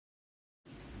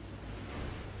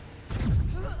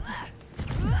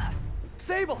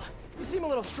Sable, you seem a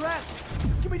little stressed.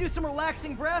 Can we do some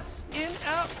relaxing breaths? In,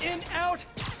 out, in, out.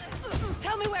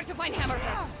 Tell me where to find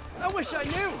Hammerhead. I wish I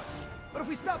knew. But if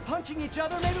we stop punching each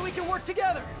other, maybe we can work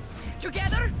together.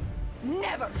 Together?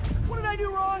 Never. What did I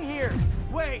do wrong here?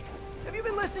 Wait, have you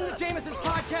been listening to Jameson's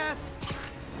podcast?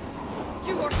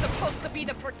 You are supposed to be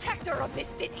the protector of this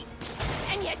city.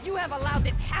 And yet you have allowed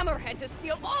this Hammerhead to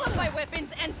steal all of my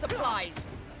weapons and supplies.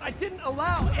 I didn't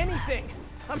allow anything.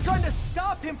 I'm trying to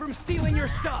stop him from stealing your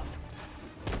stuff.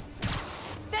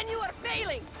 Then you are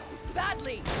failing.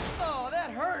 Badly. Oh, that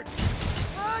hurts.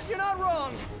 But you're not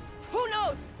wrong. Who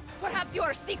knows? Perhaps you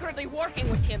are secretly working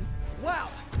with him. Wow,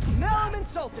 now I'm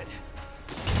insulted.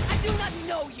 I do not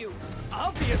know you.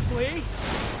 Obviously.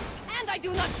 And I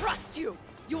do not trust you.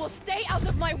 You will stay out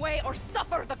of my way or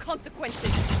suffer the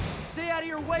consequences. Stay out of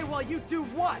your way while you do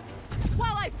what?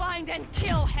 While I find and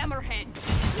kill Hammerhead.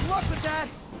 Good luck with that.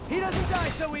 He doesn't die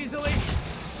so easily.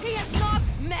 He has not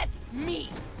met me.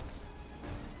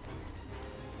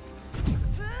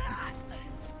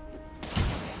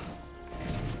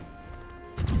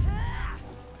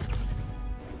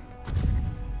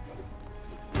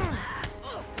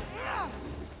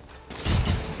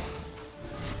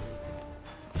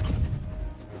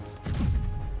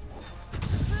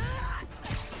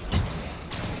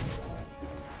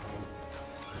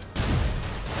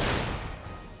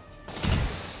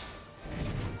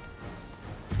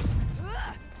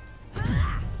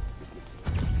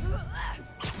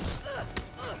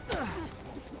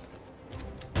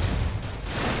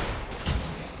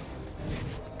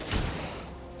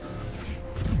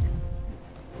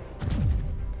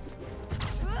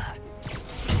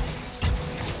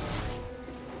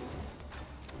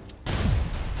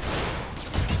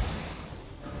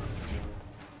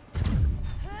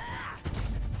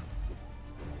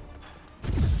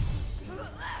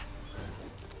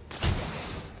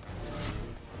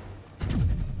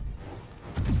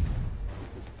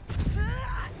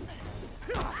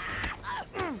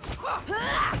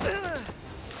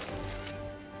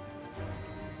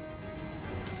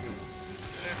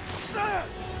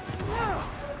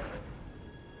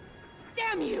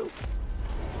 Damn you!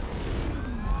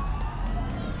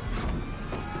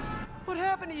 What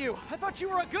happened to you? I thought you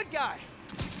were a good guy.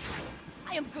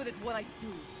 I am good at what I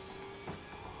do.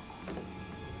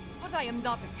 But I am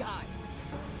not a guy.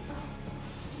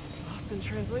 Lost in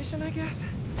translation, I guess?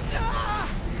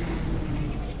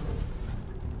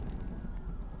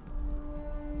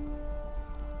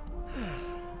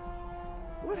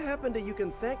 What happened to you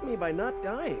can thank me by not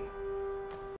dying?